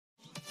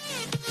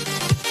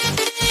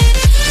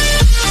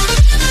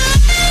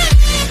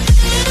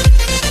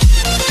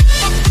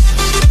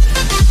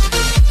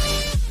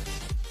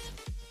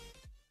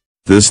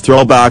this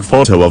throwback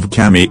photo of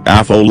Kemi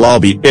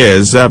Afolabi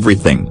is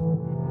everything.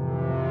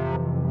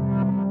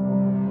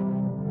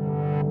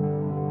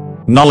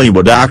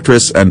 Nollywood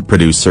actress and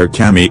producer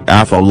Kemi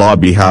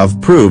Afolabi have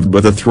proved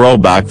with a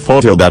throwback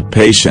photo that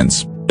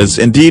patience is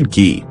indeed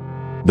key.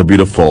 The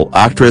beautiful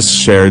actress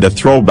shared a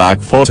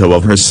throwback photo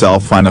of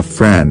herself and a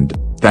friend,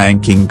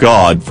 thanking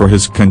God for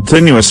His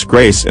continuous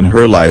grace in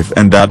her life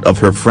and that of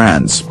her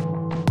friends.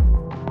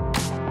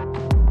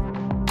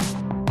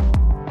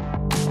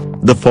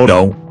 The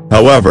photo,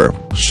 however,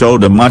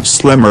 showed a much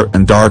slimmer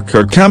and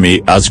darker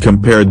Kemi as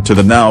compared to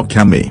the now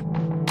Kemi.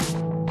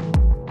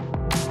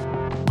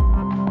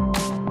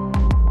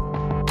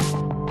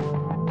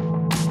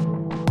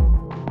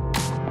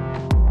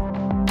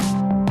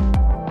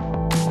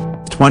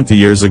 "20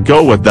 years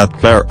ago with that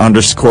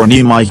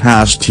Claire_Nemi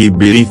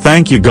 #TBD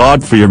thank you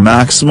God for your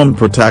maximum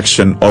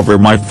protection over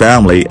my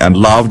family and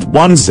loved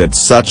ones.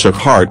 It's such a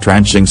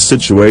heart-wrenching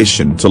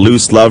situation to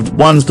lose loved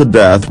ones to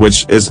death,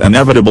 which is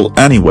inevitable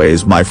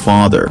anyways. My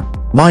Father,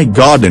 my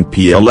God and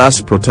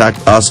PLS protect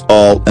us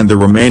all in the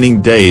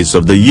remaining days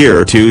of the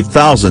year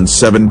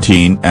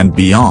 2017 and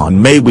beyond.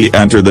 May we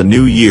enter the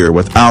new year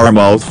with our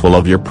mouth full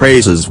of your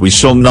praises. We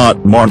shall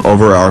not mourn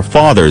over our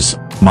fathers,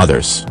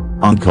 mothers,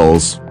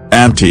 uncles,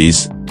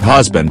 aunties,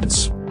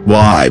 husbands,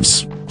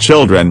 wives,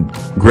 children,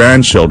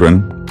 grandchildren,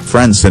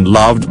 friends and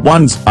loved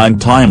ones.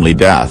 Untimely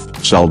death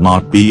shall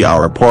not be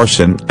our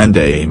portion, and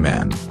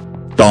amen."